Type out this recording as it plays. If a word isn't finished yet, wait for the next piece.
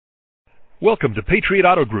Welcome to Patriot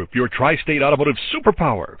Auto Group, your tri-state automotive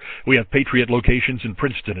superpower. We have Patriot locations in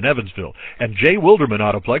Princeton and Evansville, and J. Wilderman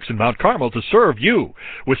Autoplex in Mount Carmel to serve you.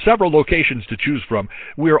 With several locations to choose from,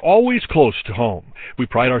 we are always close to home. We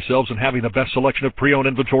pride ourselves on having the best selection of pre-owned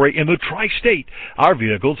inventory in the tri-state. Our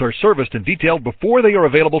vehicles are serviced and detailed before they are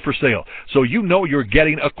available for sale, so you know you're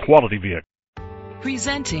getting a quality vehicle.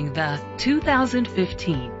 Presenting the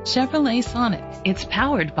 2015 Chevrolet Sonic. It's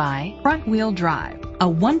powered by front-wheel drive, a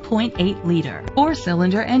 1.8-liter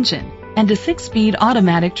four-cylinder engine, and a 6-speed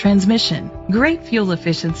automatic transmission. Great fuel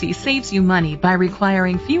efficiency saves you money by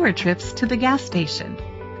requiring fewer trips to the gas station.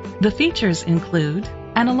 The features include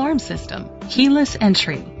an alarm system, keyless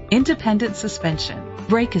entry, independent suspension,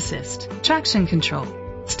 brake assist, traction control,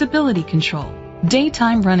 stability control,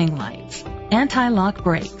 daytime running lights, anti-lock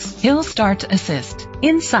brakes, hill start assist.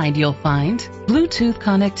 Inside you'll find Bluetooth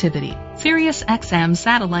connectivity, Sirius XM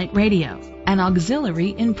satellite radio, an auxiliary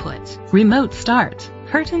input, remote start,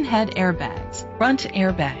 curtain head airbags, front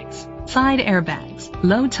airbags, side airbags,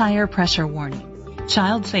 low tire pressure warning,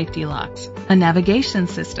 child safety locks, a navigation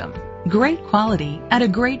system. Great quality at a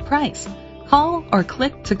great price. Call or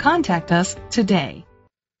click to contact us today.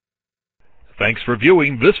 Thanks for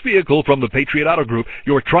viewing this vehicle from the Patriot Auto Group,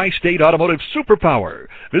 your tri-state automotive superpower.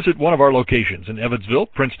 Visit one of our locations in Evansville,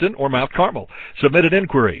 Princeton, or Mount Carmel. Submit an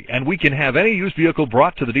inquiry, and we can have any used vehicle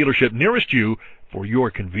brought to the dealership nearest you for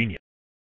your convenience.